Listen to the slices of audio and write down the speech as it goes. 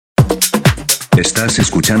Estás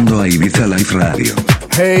escuchando a Ibiza Live Radio.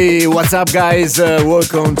 Hey, what's up, guys?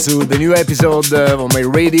 Welcome to the new episode of my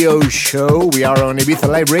radio show. We are on Ibiza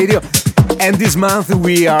Live Radio, and this month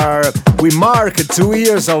we mark 2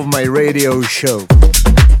 years of my radio show.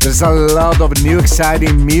 There's a lot of new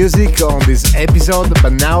exciting music on this episode,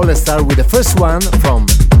 but now let's start with the first one from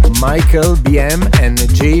Michael BM and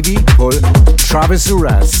Jayie called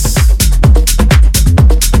Travesuras.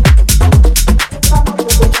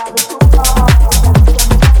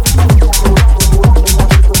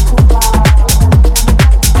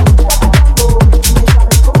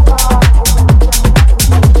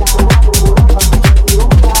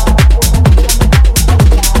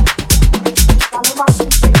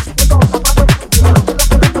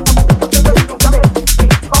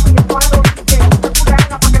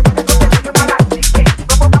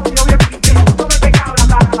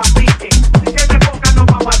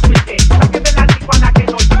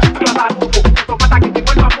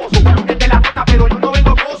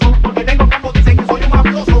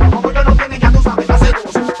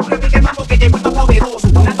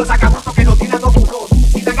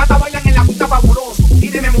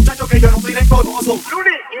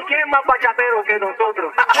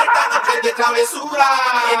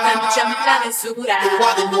 Esta noche me travesura. Te voy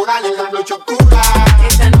a demorar en la noche oscura.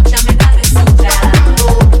 Esta noche me travesura.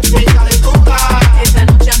 Mi calentura. Esta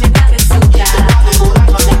noche me travesura. Te voy a demorar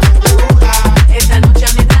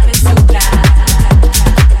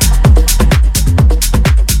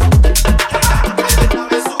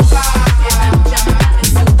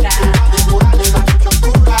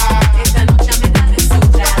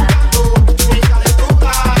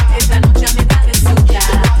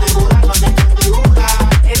en la noche oscura.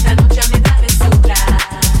 Esta noche me travesura.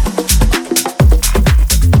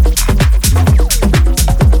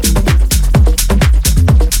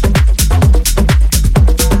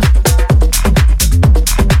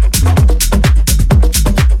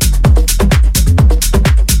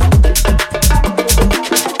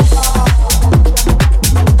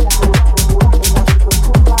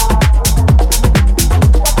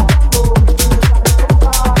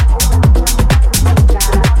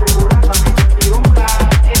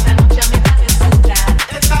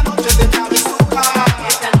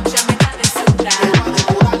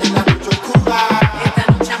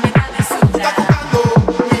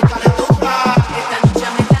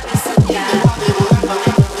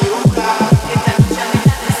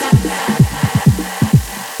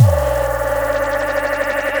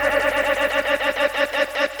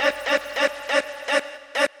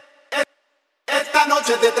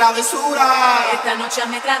 Esta noche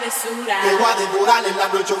me travesura. Te voy a devorar en la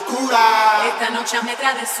noche oscura. Esta noche me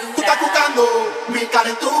travesura. Tú estás buscando mi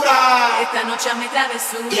calentura. Esta noche me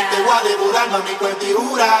travesura. Y te voy a devorar, mami, con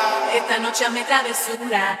figura. Esta noche me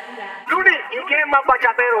travesura. Luni, ¿y quién más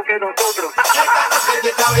bachatero que nosotros? Esta noche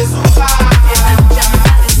de travesura. Esta noche me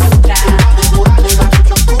travesura. Te voy a devorar en la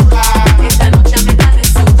noche oscura. Esta noche me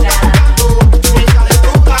travesura. Mi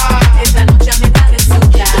calentura. Esta noche me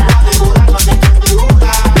travesura. Te voy a devorar, mami, con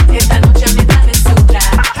figura. Esta noche me travesura.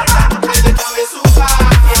 Esta noche de travesura. Esta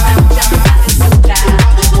noche me travesura. Te voy a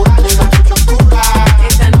devorar en la noche oscura.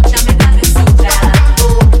 Esta noche me travesura.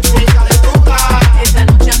 Mi calentura. Esta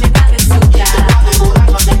noche me travesura. Te voy a devorar,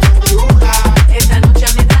 mami, con figura. Esta noche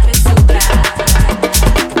me travesura.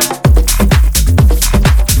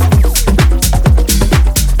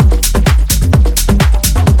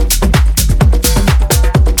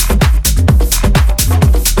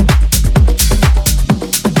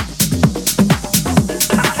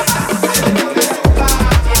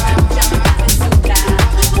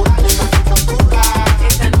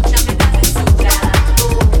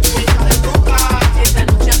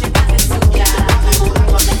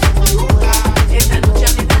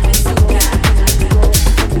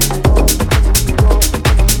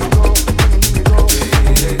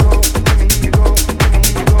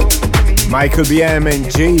 Michael BM and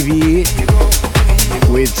Jayie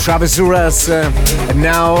with Travesuras. And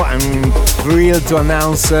now I'm thrilled to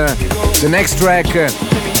announce the next track.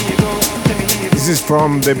 This is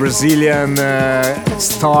from the Brazilian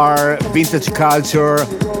star Vintage Culture,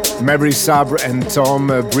 Maverick, Sabre and Tom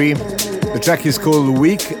Bree. The track is called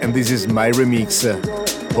Weak and this is my remix.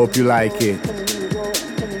 Hope you like it.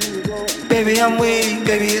 Baby, I'm weak,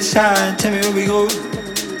 baby, it's hard. Tell me where we go.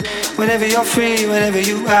 Whenever you're free, whenever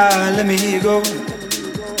you are, let me hear you go.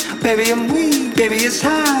 Baby, I'm weak, baby, it's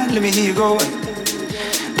hard. Let me hear you go.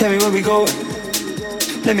 Tell me where we go.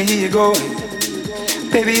 Let me hear you go.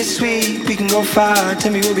 Baby, it's sweet, we can go far.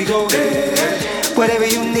 Tell me where we go. Whatever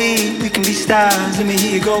you need, we can be stars. Let me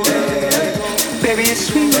hear you go. Baby, it's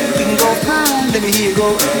sweet, we can go far. Let me hear you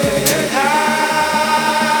go.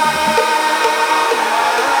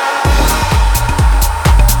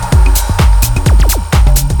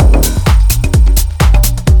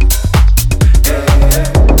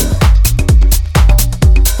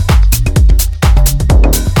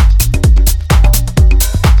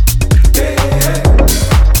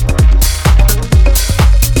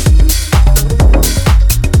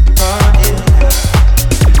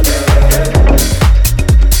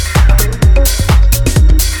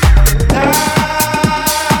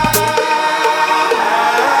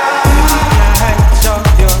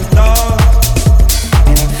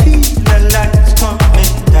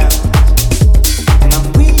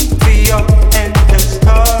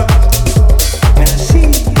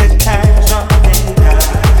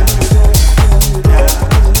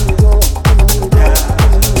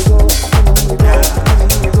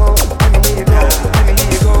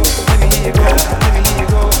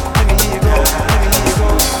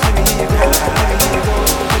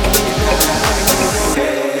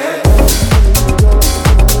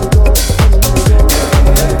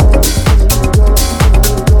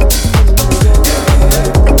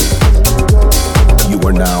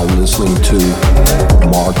 listening to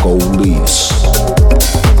Marco Lease.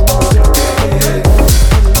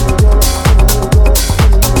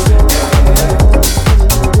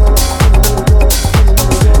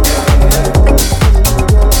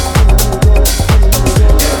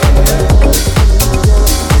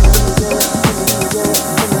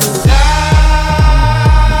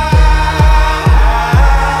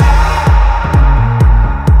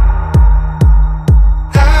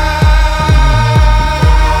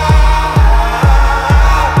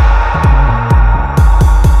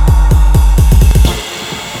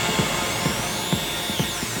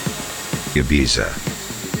 Ibiza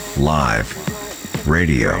Live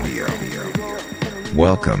Radio.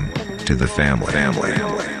 Welcome to the family.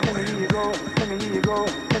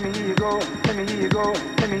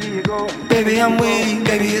 Baby, I'm weak,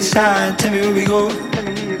 baby, it's hard, tell me where we go.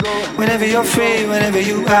 Whenever you're free, whenever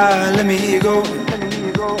you are, let me hear you go.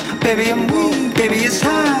 Baby, I'm weak, baby, it's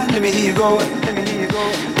hard, let me hear you go.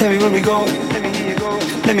 Tell me where we go. Let me hear you go.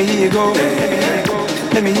 Let me hear you go.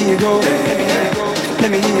 Let me hear you go. Let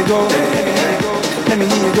me hear you go.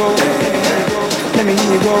 Let me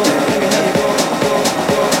hear you go.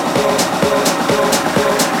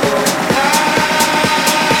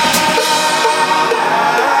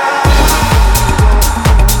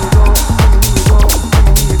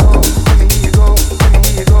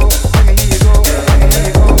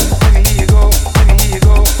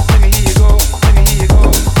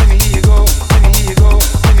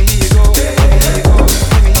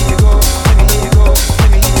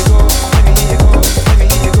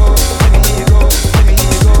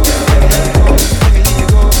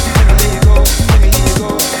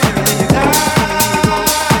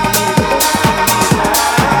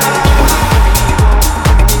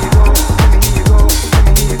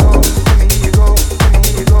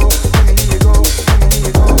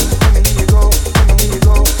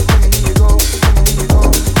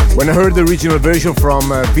 When I heard the original version from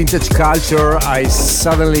Vintage Culture, I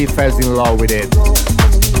suddenly fell in love with it.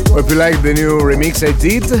 Hope you like the new remix I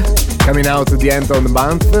did, coming out at the end of the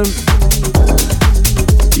month.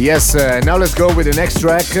 Yes, now let's go with the next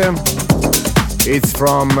track. It's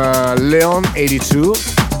from Leon 82.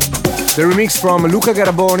 The remix from Luca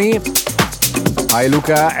Garaboni. Hi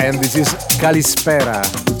Luca, and this is Kalispera.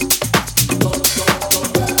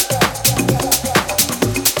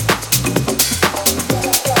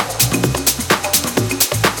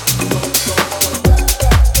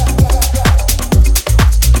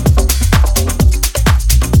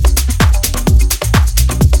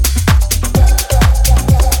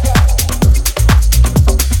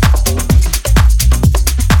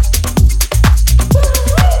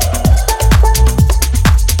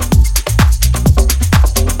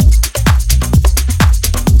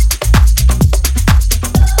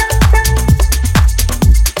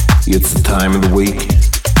 It's the time of the week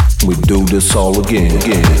we do this all again.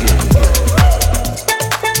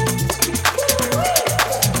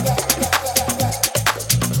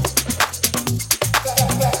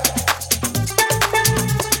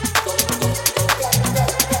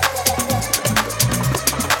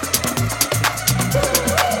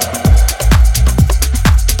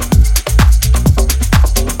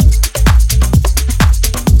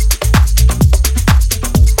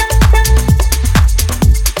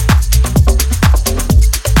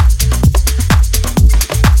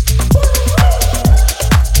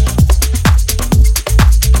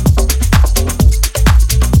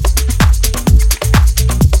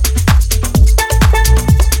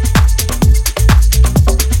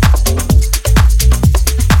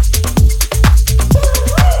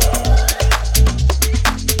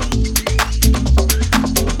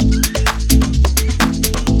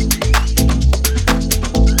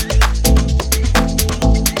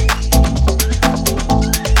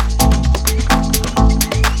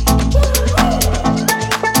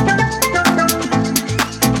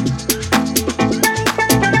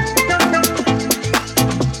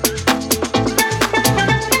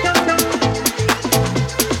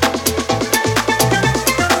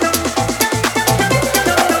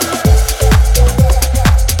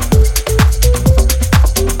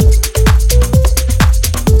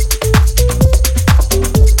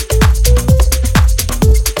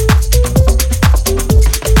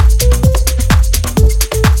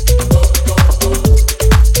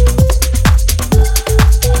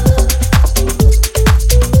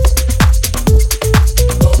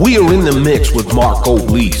 We are in the mix with Marco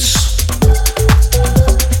Lease.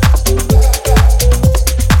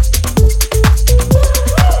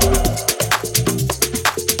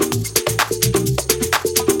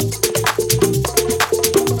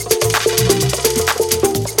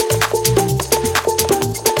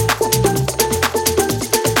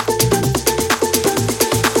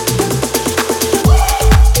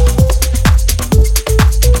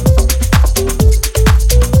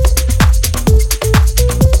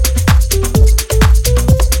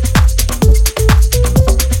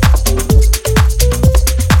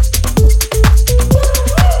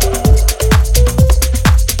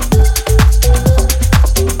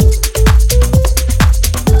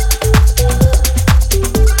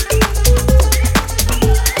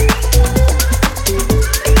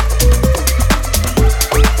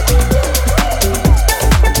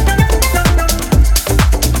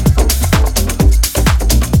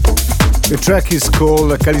 track is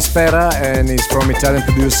called Kalispera and it's from Italian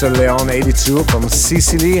producer Leon82 from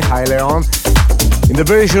Sicily. Hi Leon. In the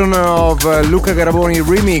version of Luca Garaboni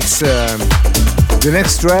remix, the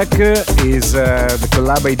next track is the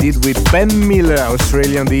collab I did with Ben Miller,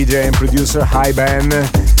 Australian DJ and producer. Hi Ben.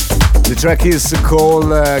 The track is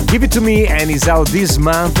called Give It To Me and is out this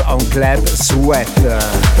month on Club Sweat.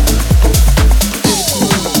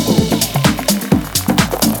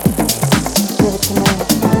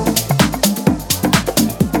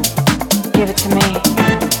 Give it to me.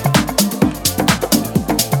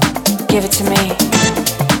 Give it to me.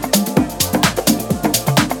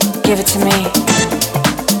 Give it to me.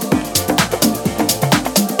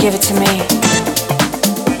 Give it to me.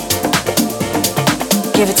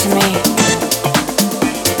 Give it to me.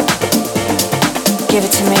 Give it to me. Give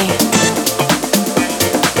it to me.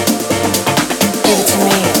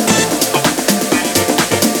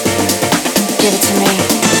 Give it to me. Give it to me.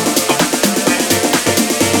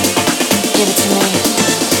 Give it to me.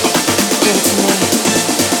 Give it to me.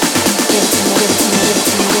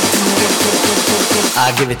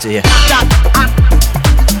 I'll give it to you.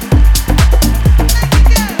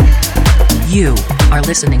 You are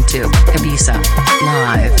listening to Ibiza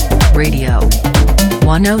Live Radio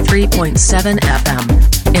 103.7 FM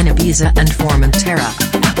in Ibiza and Formentera.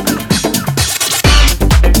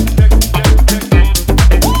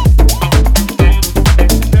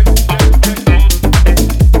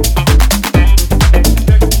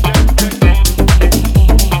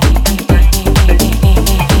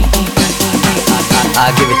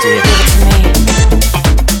 I'll give it to you.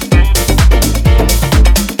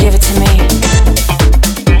 Give it to me.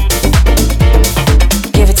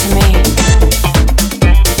 Give it to me.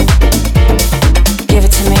 Give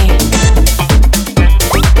it to me. Give it to me.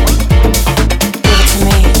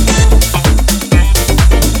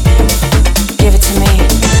 Give it to me.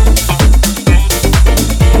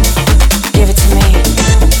 Give it to me.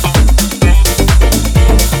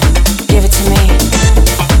 Give it to me.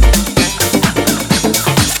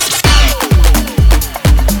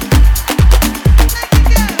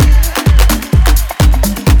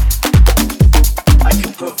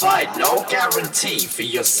 No guarantee for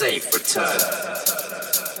your safe return.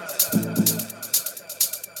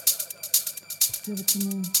 Give it to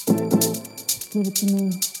me. Give it to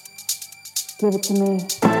me. Give it to me.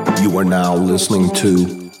 You are now listening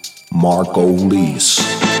to Marco Lees.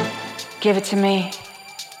 Give it to me.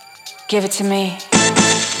 Give it to me.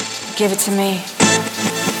 Give it to me.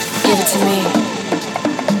 Give it to me.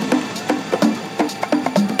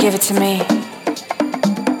 Give it to me.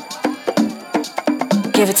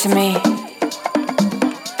 Give it to me.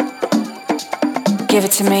 Give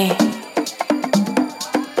it to me.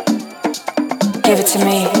 Give it to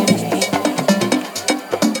me.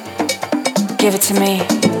 Give it to me. Give it to me.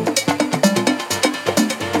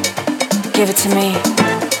 Give it to me.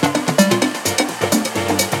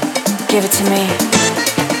 Give it to me. Give it to me.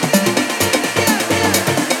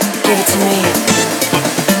 Give it to me.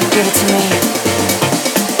 Give it to me.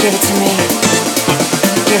 Give it to me,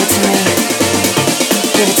 give it to me,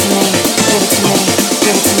 give it to me,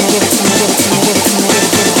 give it to me, give it to me, give it to me,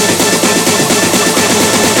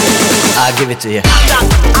 I'll give it to you.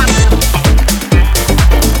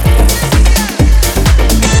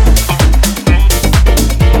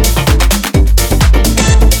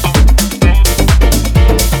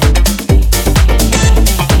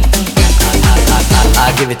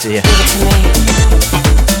 I'll give it to you. Give it to me.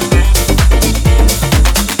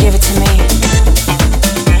 Give it to me.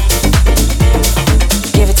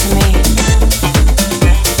 Give it to me.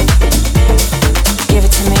 Give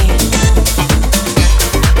it to me.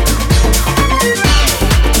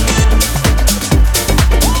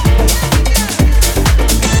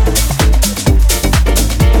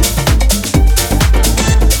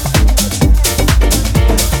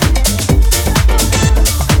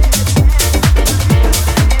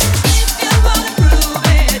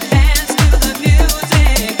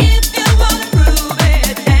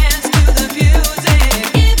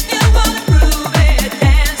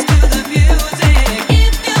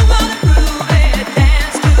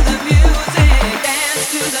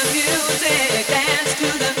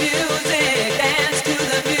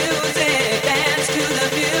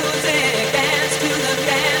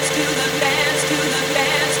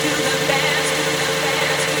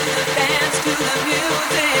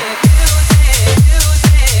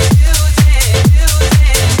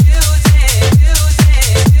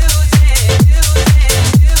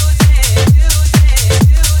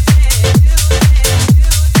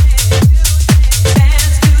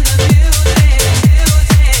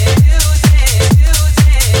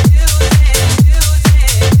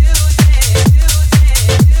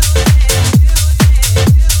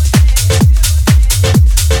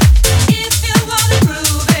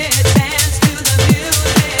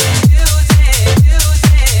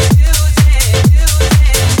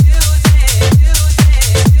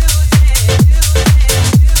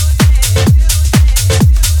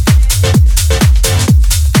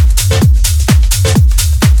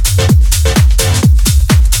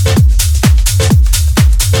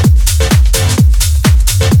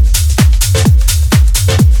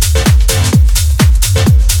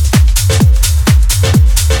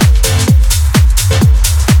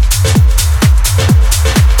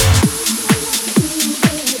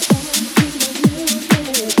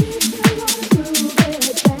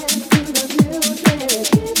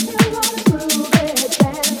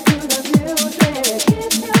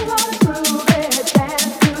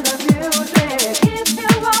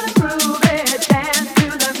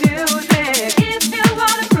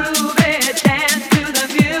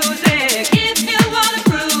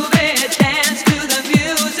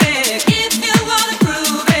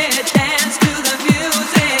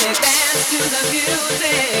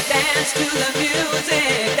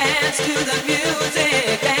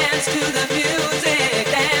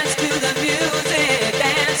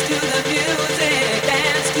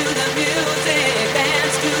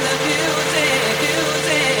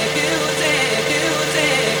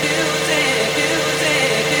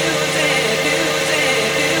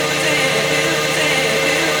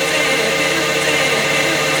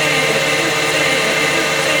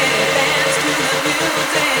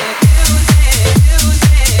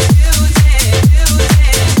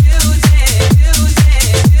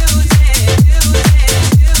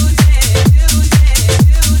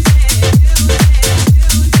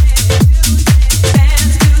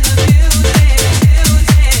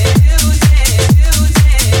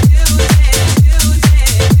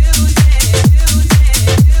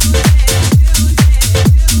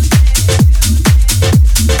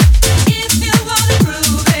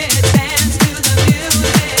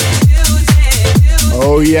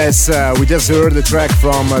 Yes, we just heard the track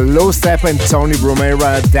from Steppa and Tony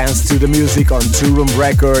Romera, Dance to the Music on Two Room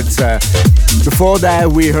Records. Before that,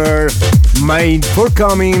 we heard my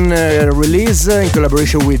forthcoming release in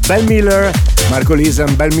collaboration with Ben Miller, Marco Lisa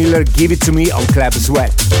and Ben Miller, Give It To Me on Club Sweat.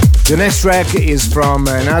 The next track is from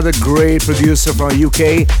another great producer from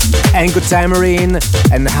UK, Ango, Tamarin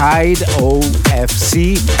and Hyde,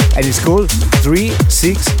 OFC, and it's called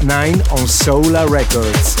 369 on Solar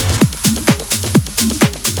Records.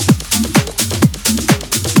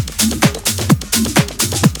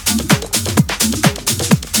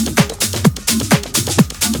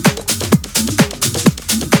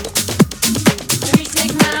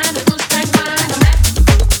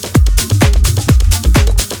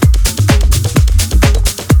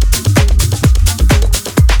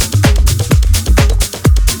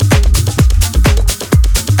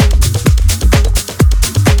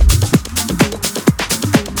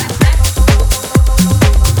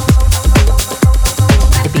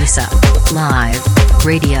 Live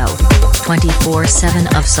Radio 24/7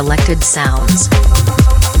 of selected sounds.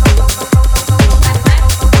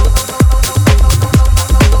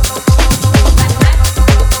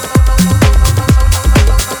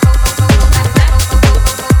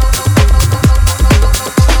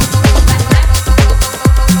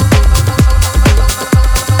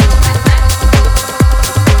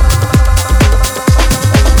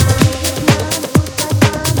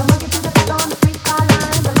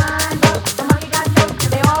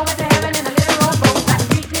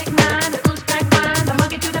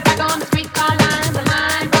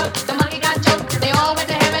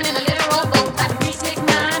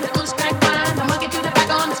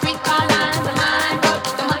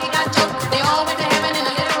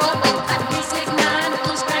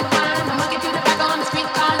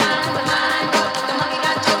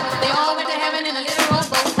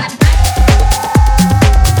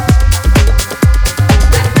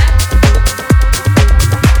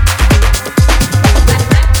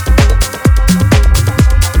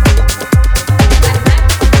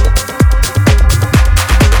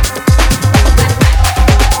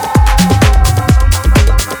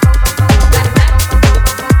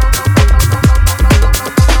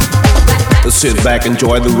 Sit back,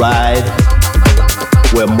 enjoy the ride.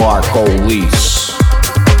 We're Marco Lease.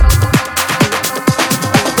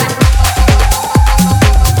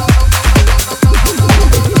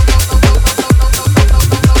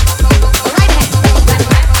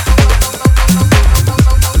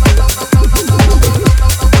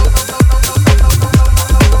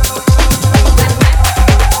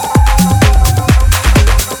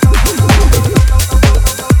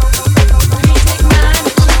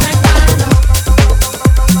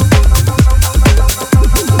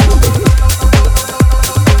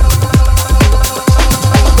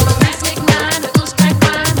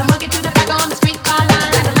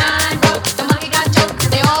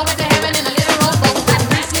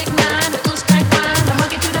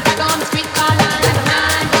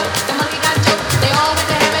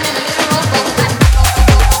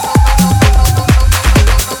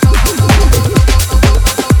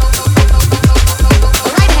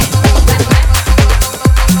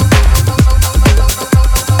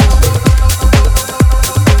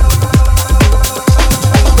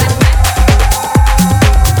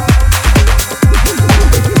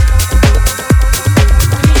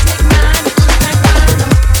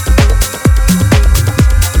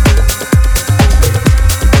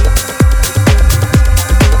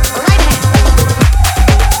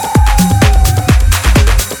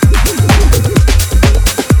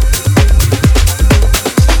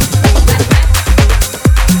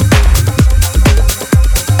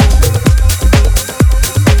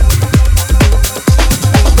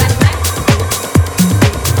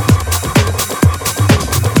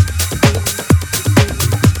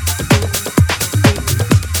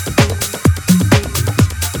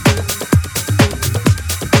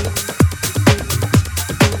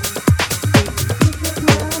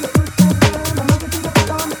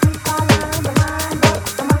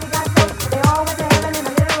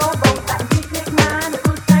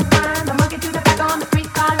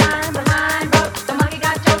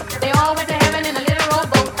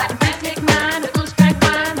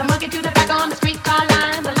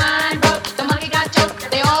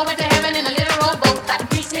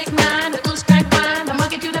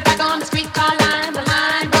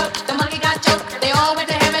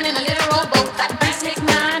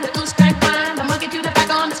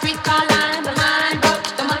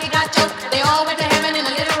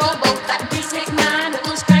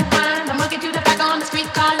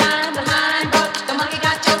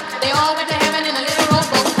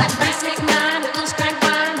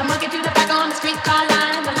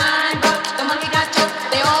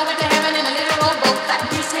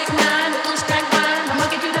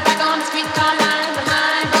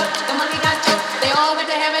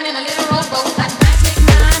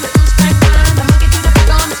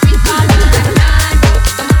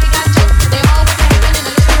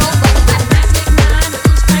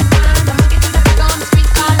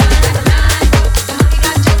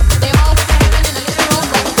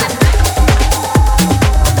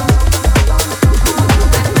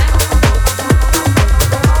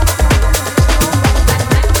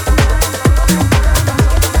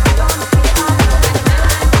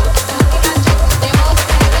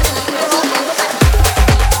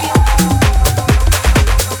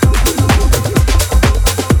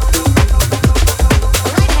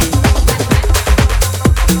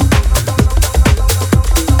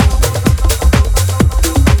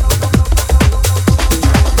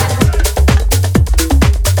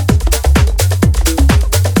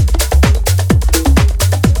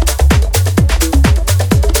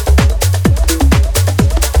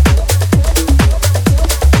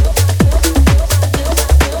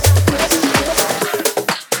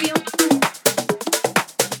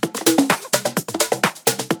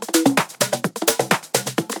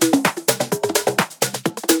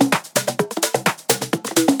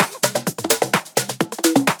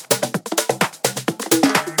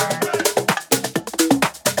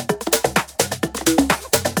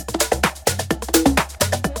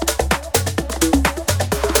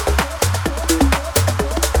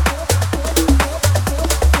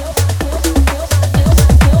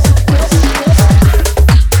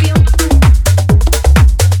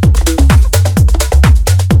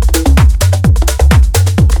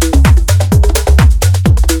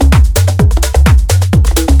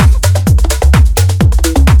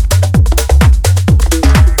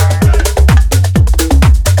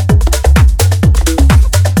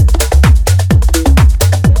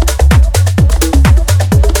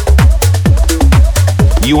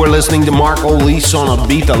 listening to Marco Lise on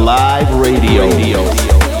Ibiza Live Radio.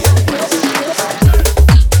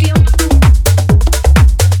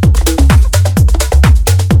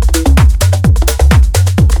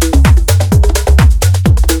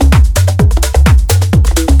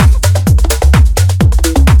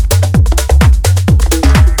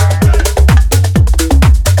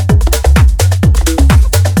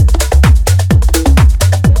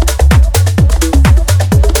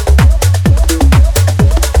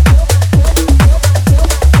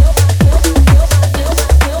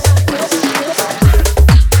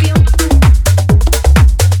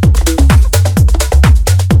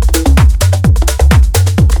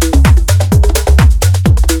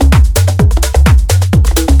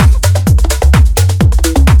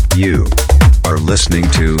 Listening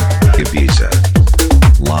to Ibiza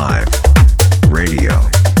Live Radio.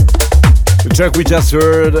 The track we just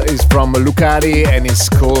heard is from LUCATI and it's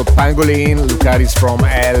called Pangolin. LUCATI is from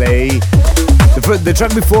LA. The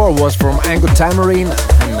track before was from Ango, Tamarin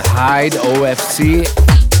and Hyde OFC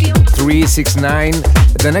 369.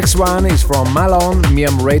 The next one is from Malone,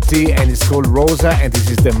 Moretti, and it's called Rosa, and this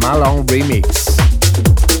is the Malone remix.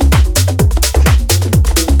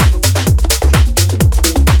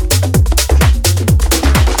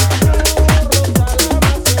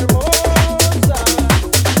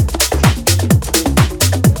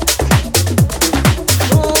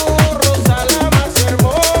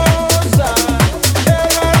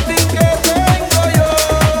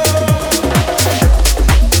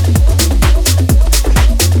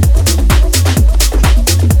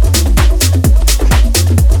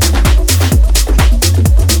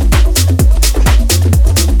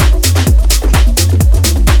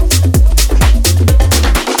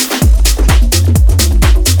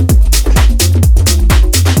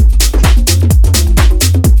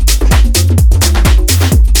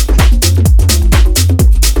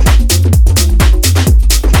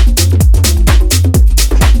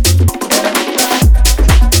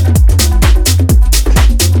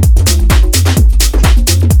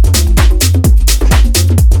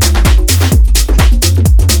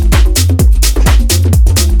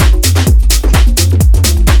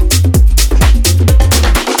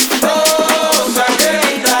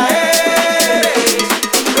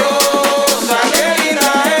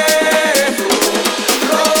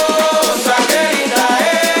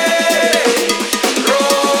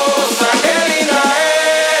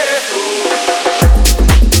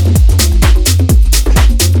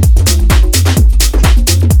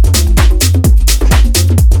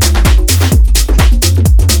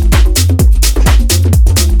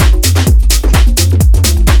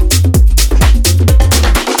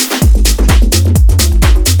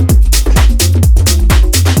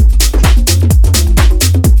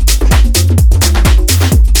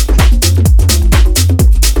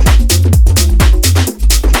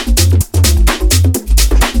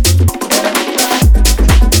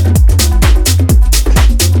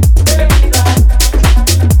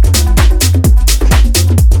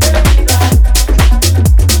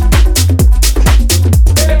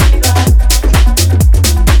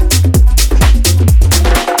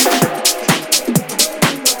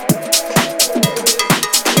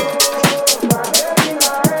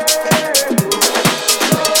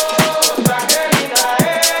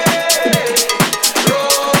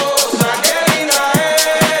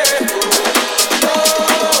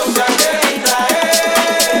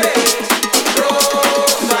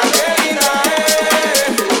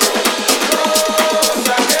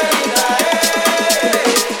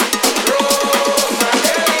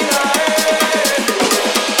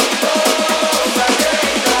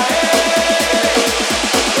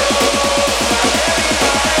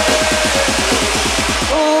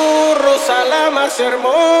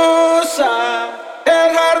 Hermosa,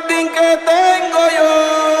 el jardín que tengo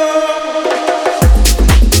yo.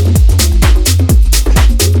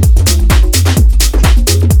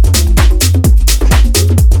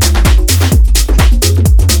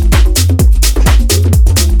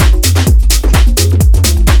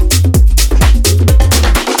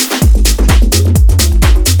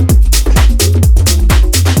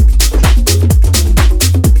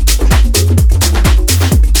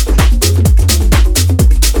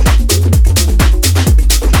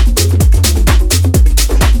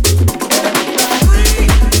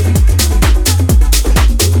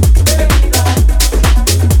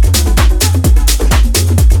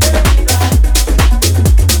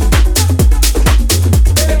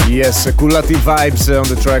 Yes, Culati vibes on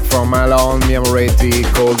the track from Malone, Moretti,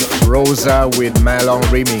 called Rosa with Malone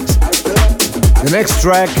remix. The next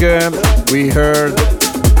track we heard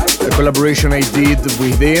the collaboration I did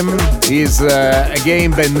with him. He's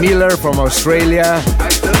again Ben Miller from Australia.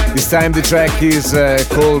 This time the track is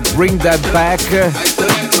called Bring That Back,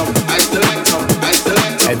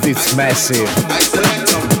 and it's massive.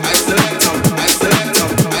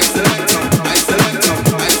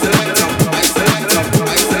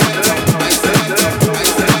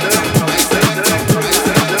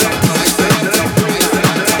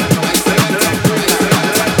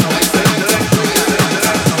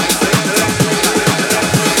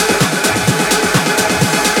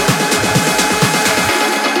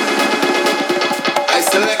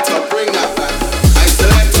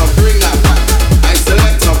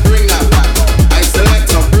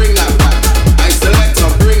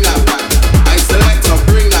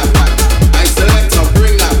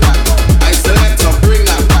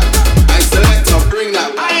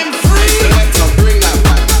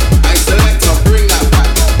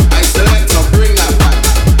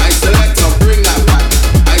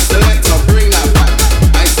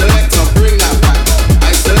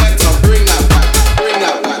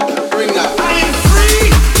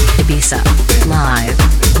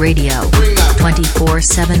 Radio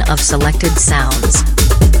 24/7 of selected sounds.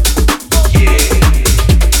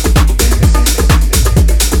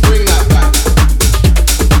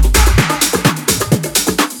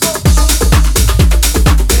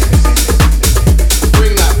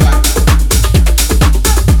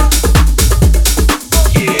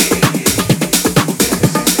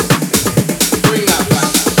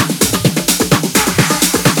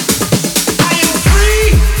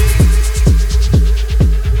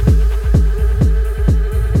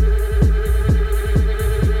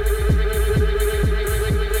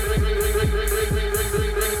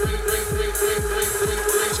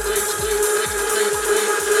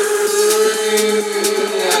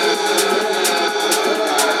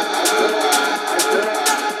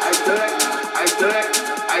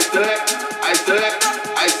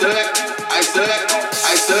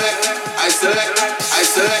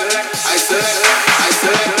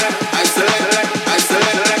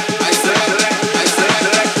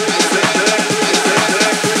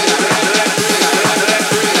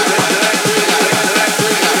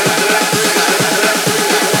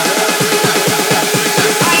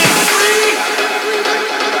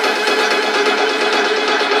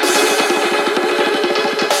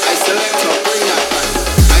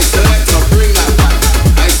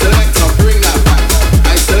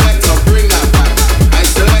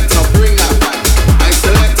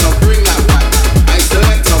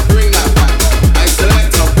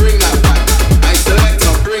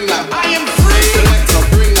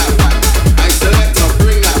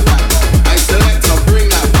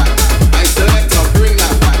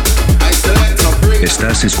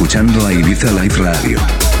 Escuchando a Ibiza Live Radio.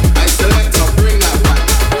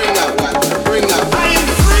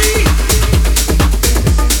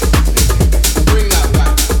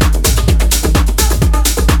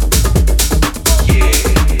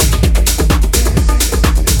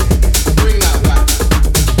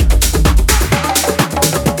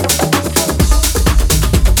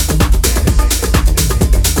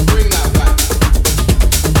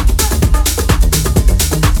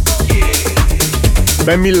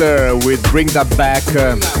 Ben Miller with Bring That Back,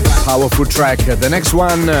 powerful track. The next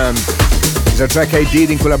one is a track I did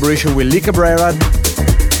in collaboration with Cabrera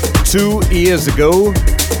 2 years ago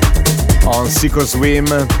on Seco Swim.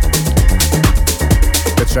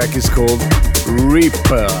 The track is called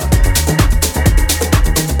Reaper.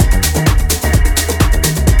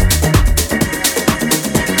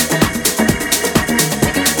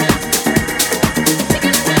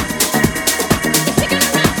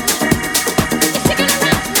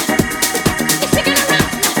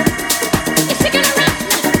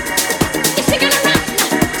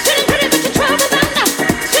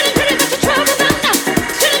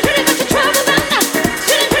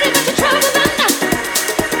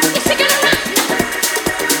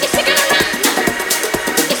 It's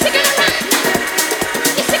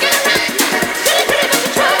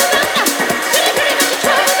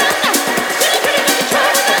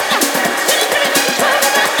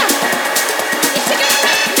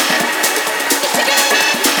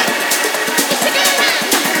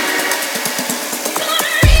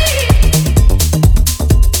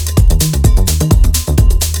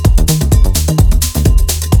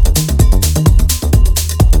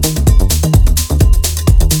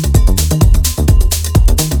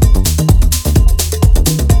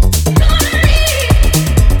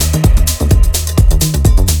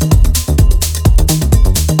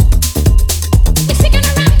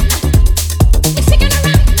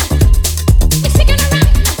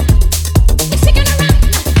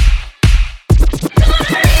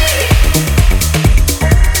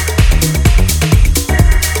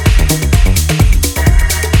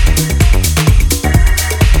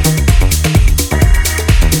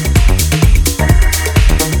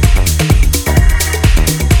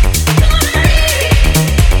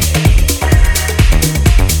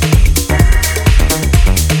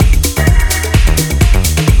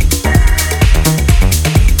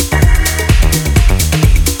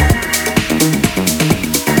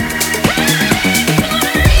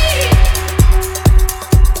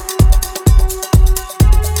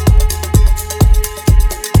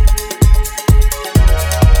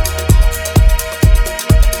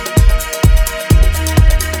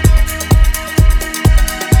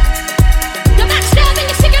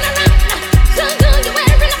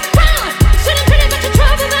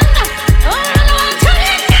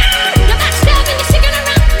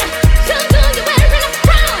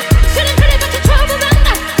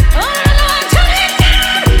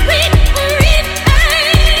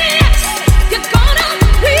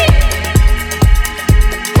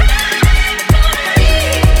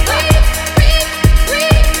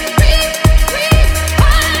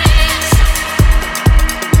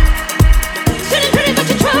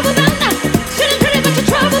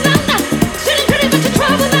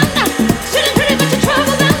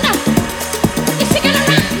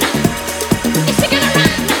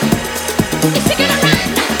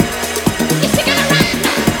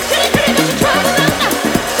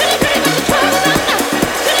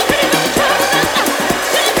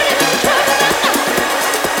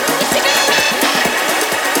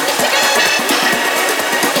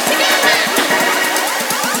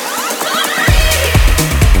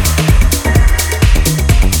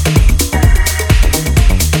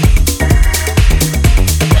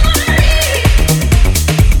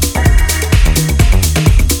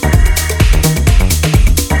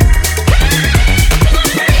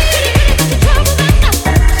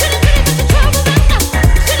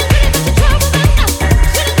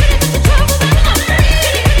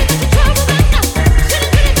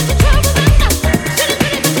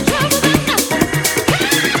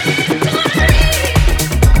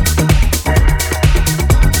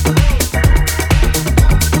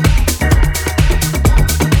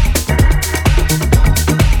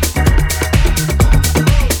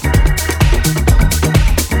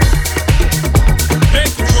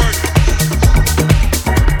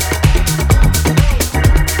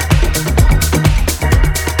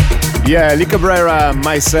Yeah, Cabrera,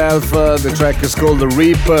 myself, the track is called The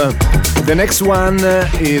Rip. The next one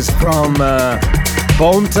is from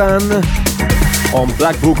Bontan on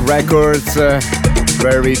Black Book Records,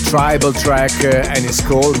 very tribal track, and it's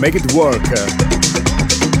called Make It Work.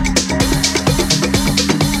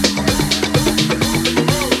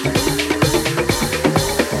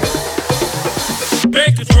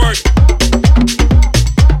 Make it work.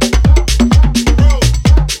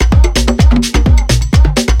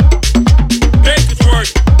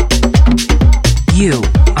 You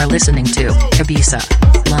are listening to Ibiza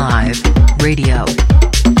Live Radio.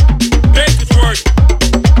 Make it work.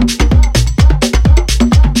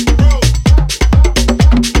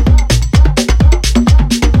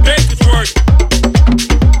 Make it work.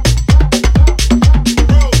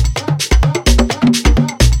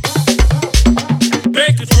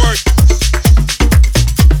 Make it work.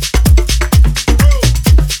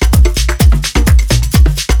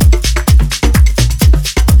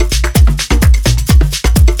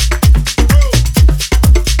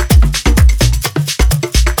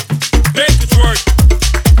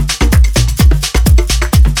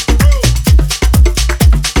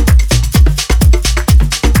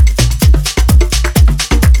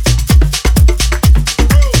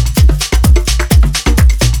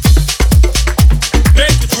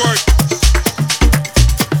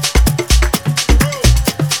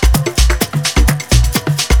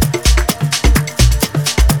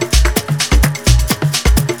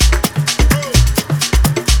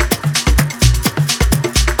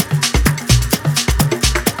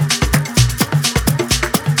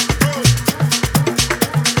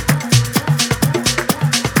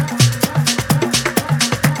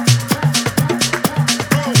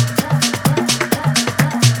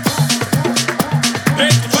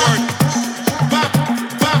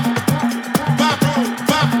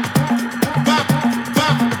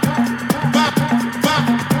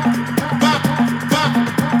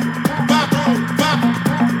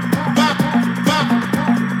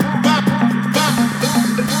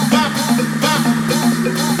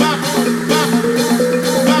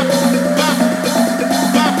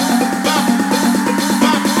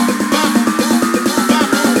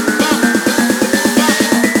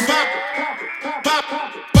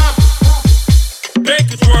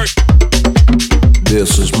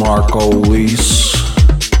 This is Marco Lease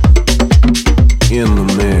in the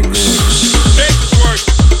mix.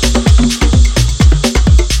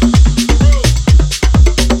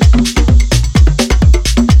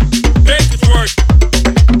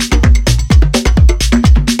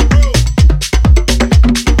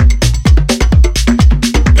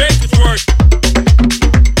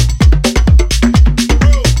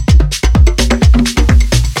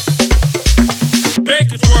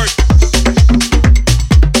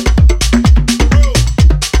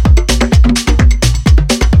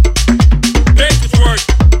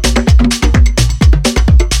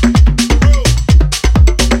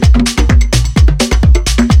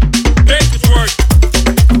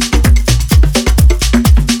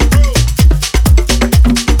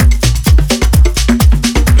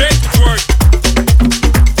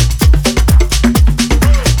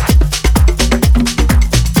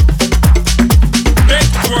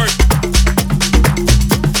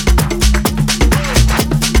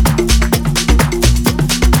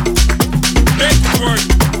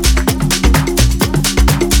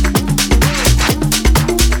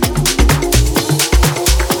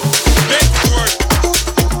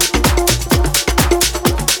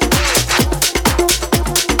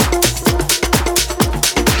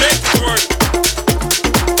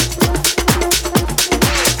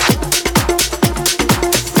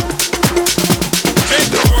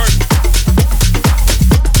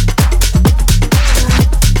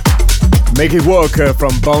 Make It Work from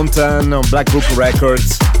Bontan on Black Book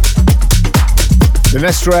Records. The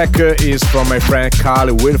next track is from my friend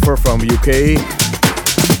Wilford from UK,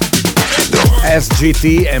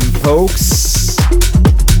 SGT and Pokes,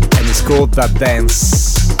 and it's called That Dance.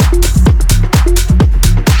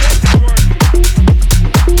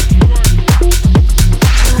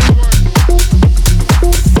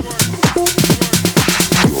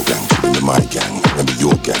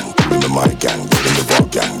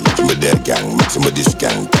 Some of this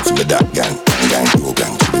gang, some of that gang, your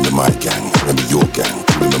gang, in the my gang, remember your gang,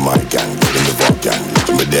 in the my gang, in the vault gang,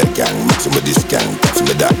 some of that gang, some of this gang, some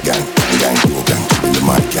of that gang, your gang, in the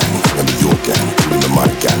my gang, remember your gang, in the my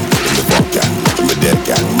gang, in the vault gang, some of that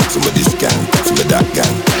gang, some of this gang, some of that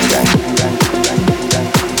gang.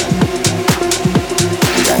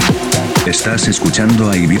 Estás escuchando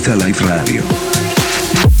a Ibiza Live Radio.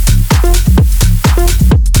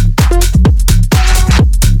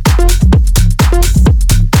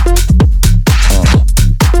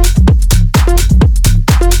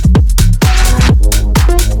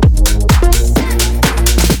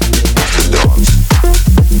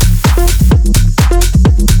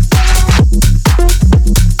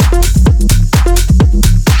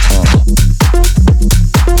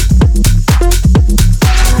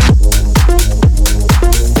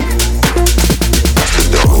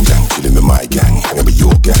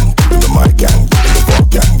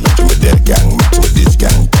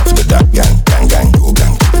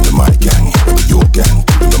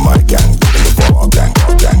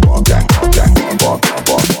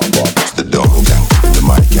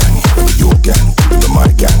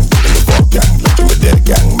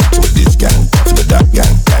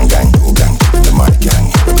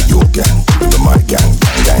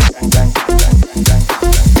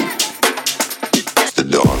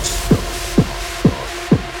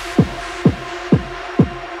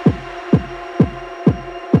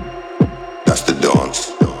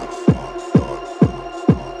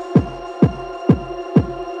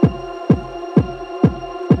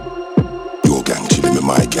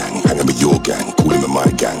 hanging with your gang, cooling with my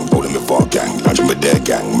gang, rolling with our gang, lounging with their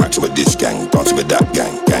gang, maxing with this gang, dancing with that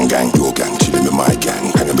gang, gang gang, your gang, chilling with my gang,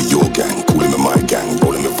 hanging with your gang, cooling with my gang,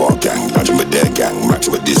 rolling with our gang, lounging with their gang,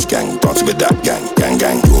 maxing with this gang, dancing with that gang, gang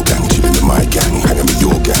gang, your gang, chilling with my gang, hanging with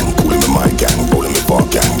your gang, cooling with my gang, rolling with our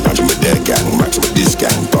gang, lounging with their gang, maxing with this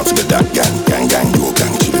gang, dancing with that gang, gang gang, your gang,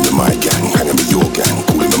 chilling with my gang, hanging with your gang,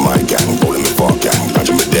 cooling with my gang, rolling with our gang,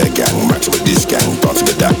 lounging with their gang, maxing with this gang, dancing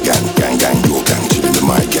with that gang, gang gang, your gang, chilling with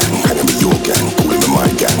my gang, hanging with your gang, cooling with my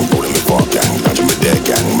gang, rolling with our gang, lounging with their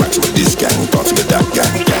gang, maxing with this gang, dancing with that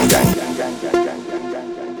gang, gang gang.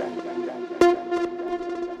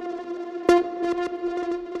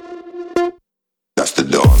 That's the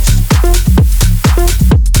dance.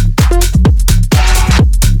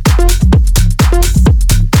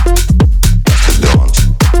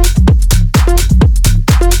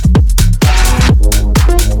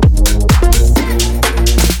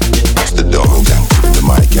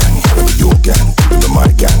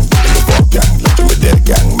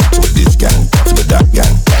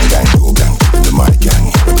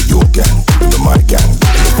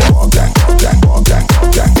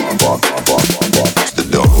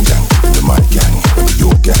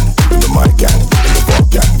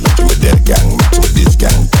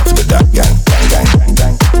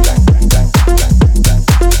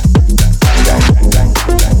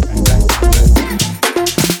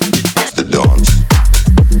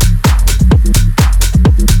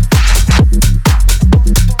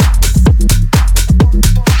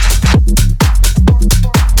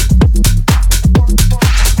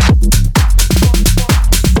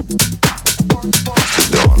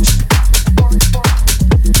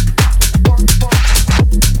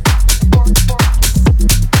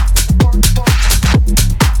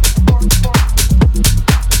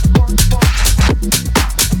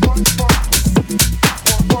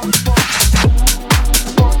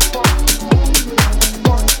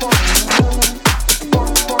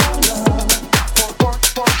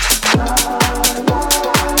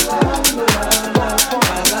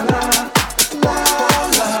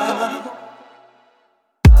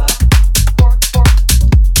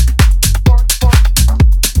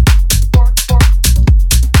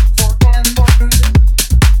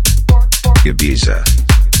 Ibiza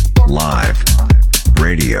Live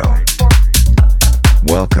Radio.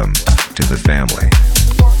 Welcome to the family.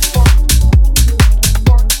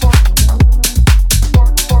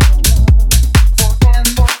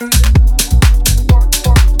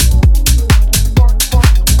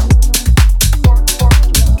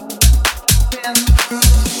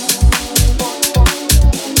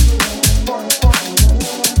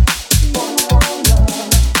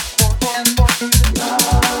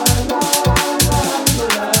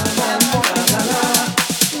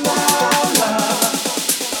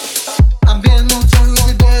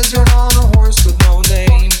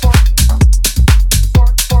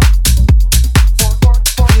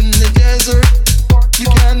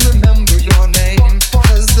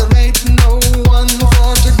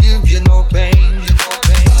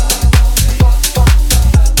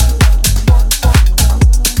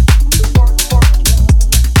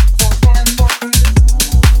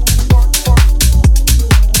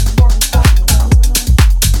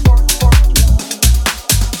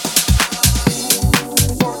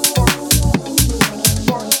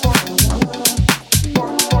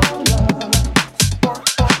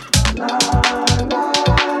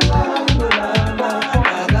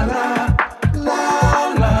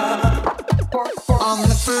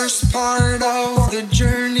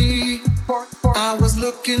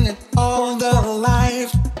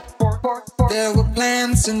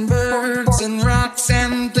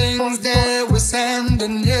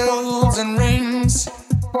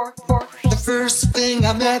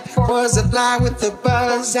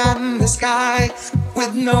 And the sky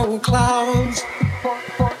with no clouds.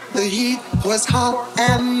 The heat was hot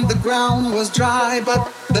and the ground was dry, but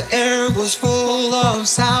the air was full of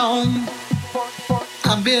sound.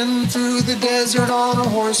 I've been through the desert on a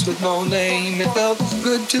horse with no name. It felt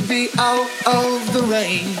good to be out of the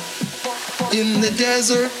rain. In the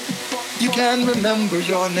desert, you can remember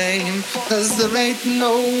your name, 'cause there ain't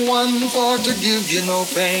no one for to give you no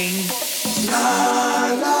pain.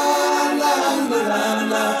 La la la la la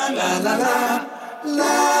la la la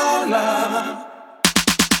la la.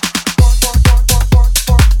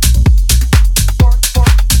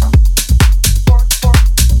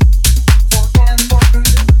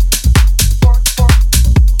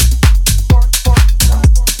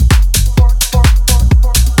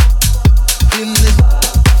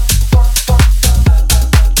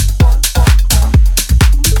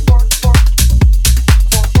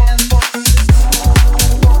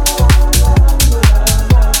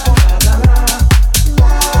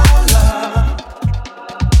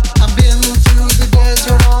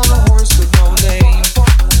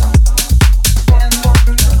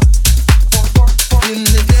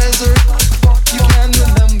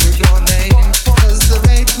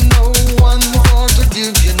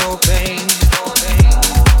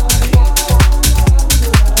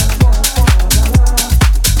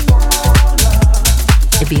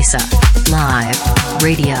 Ibiza Live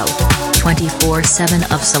Radio 24/7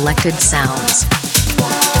 of selected sounds.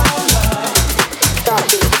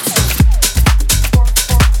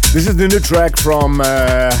 This is the new track from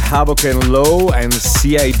Havoc and Low and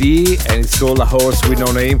CID, and it's called A Horse With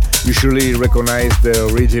No Name. You surely recognize the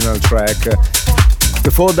original track.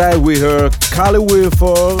 Before that we heard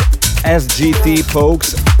Wilford, SGT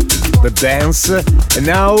Pokes, The Dance, and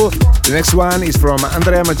now the next one is from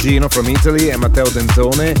Andrea Maggino from Italy and Matteo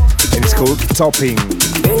Dentone, and it's called Topping.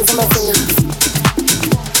 Rings on my finger,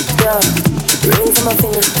 yeah. Rings on my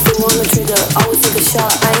finger, finger on the trigger. Always take a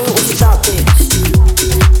shot. I ain't what you thought, bitch.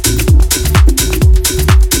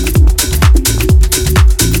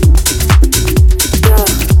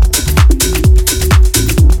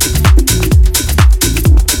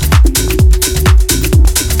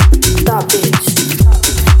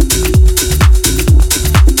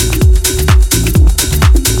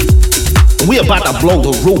 We about to blow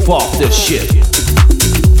the roof off this shit.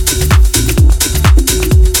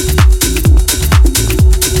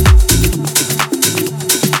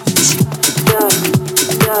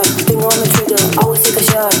 Yeah, finger on the trigger, always take a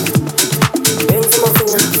shot. Rings on my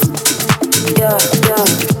finger, yeah.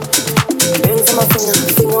 Rings on my finger,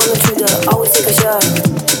 finger on the trigger, always take a shot.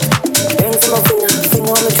 Rings on my finger,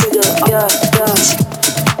 finger on the trigger, yeah.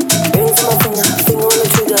 Rings on my finger, finger on the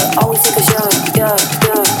trigger, always take a shot, yeah.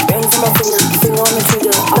 Rings on my finger, finger on the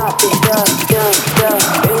trigger, stop it, yeah.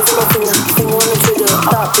 Rings on my finger, finger on the trigger,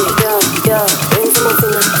 stop it, yeah. Rings on my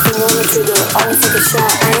finger, finger on the trigger, always take a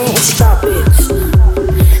shot. I ain't what you thought, bitch.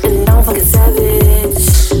 And now I'm fucking savage.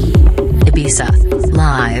 Ibiza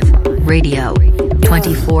Live Radio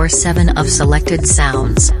 24/7 of selected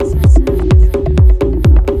sounds.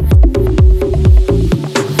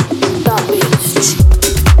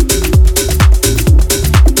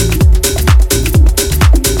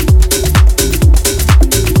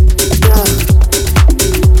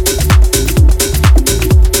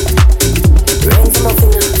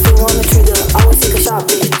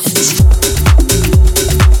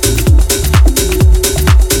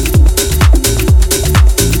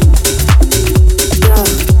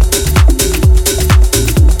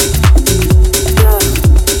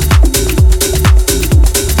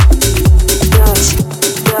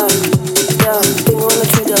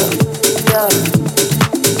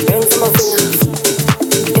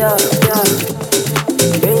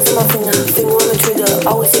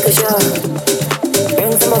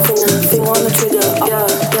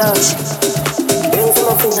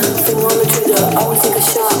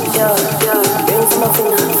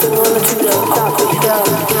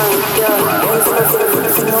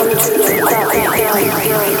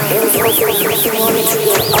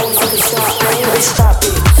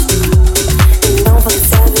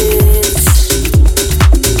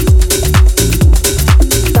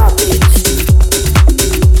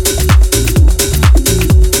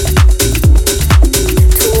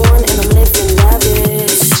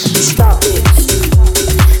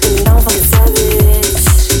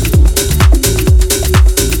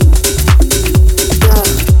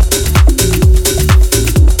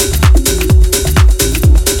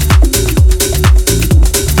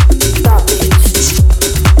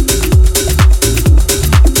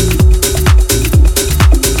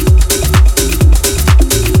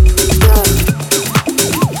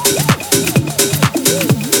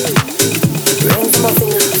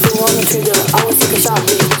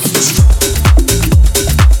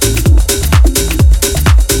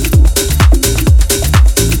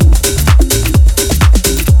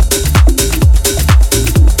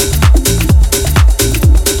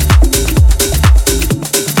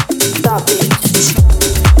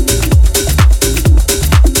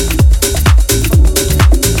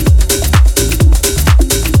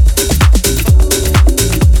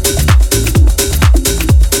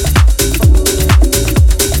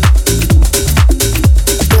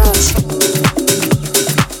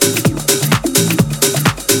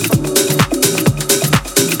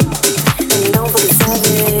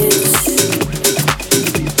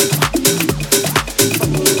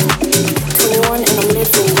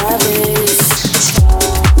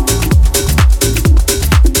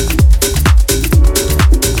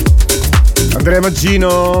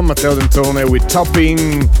 Maggino, Matteo Dentone with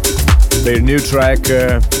Topping, their new track.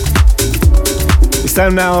 It's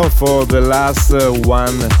time now for the last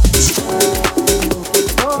one.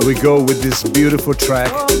 We go with this beautiful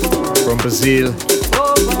track from Brazil.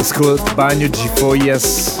 It's called Banho de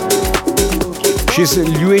Folhas. She's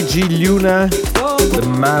Luedji Luna, the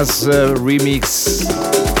Mass remix,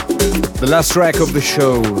 the last track of the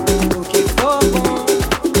show.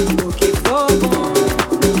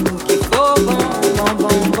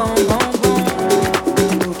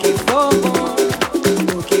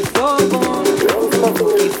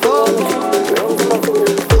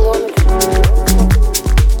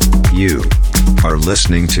 You are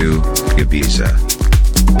listening to Ibiza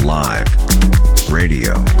Live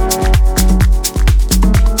Radio.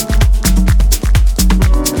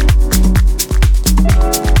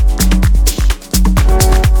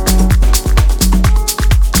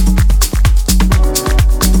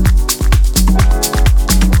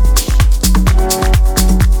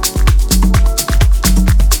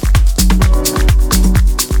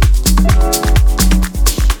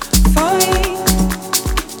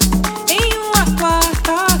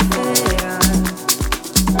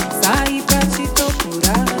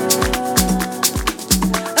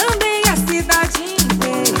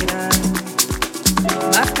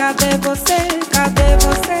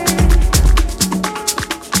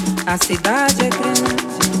 A cidade é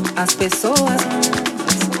grande, as pessoas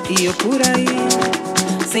muitas, e eu por aí,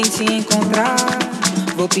 sem te encontrar,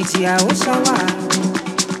 vou pedir a Oxalá.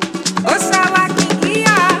 Oxalá quem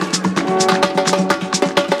guia,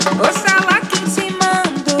 Oxalá quem te mandou.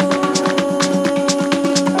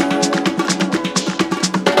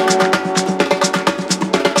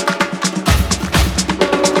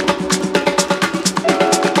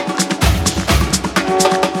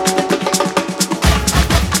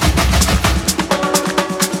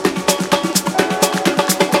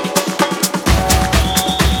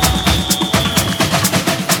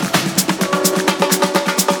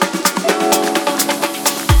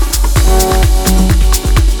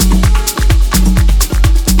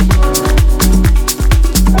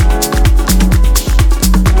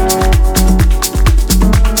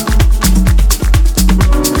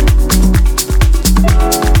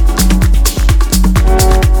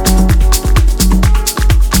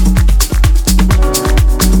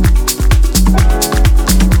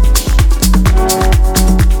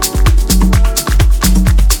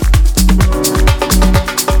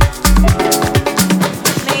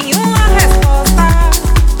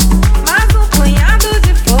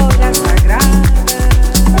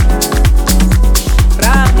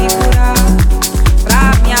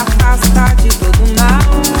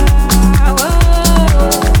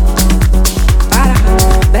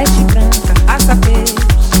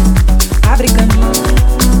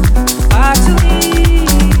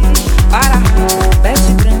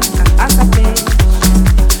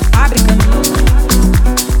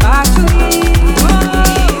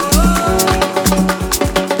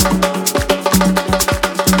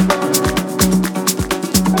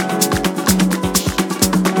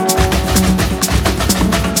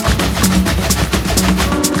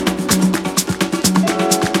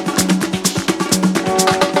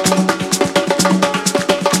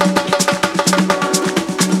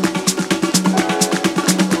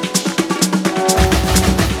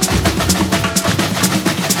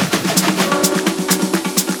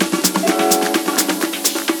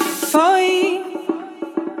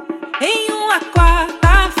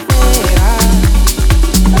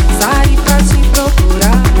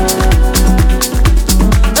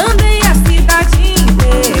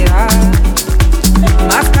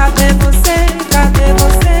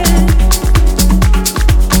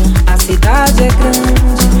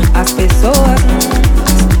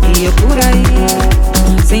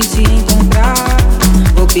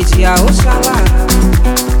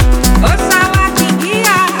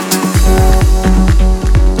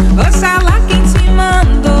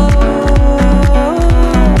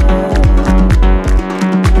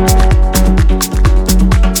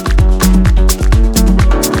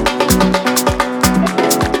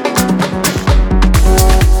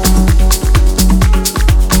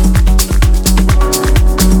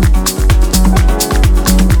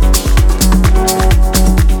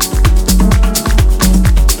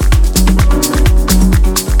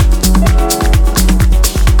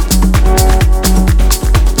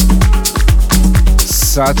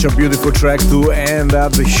 Such a beautiful track to end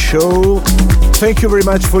up the show. Thank you very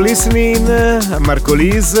much for listening. I'm Marco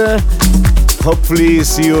Lis. Hopefully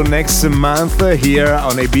see you next month here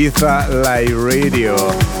on Ibiza Live Radio.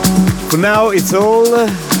 For now, it's all.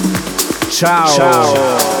 Ciao.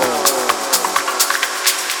 Ciao.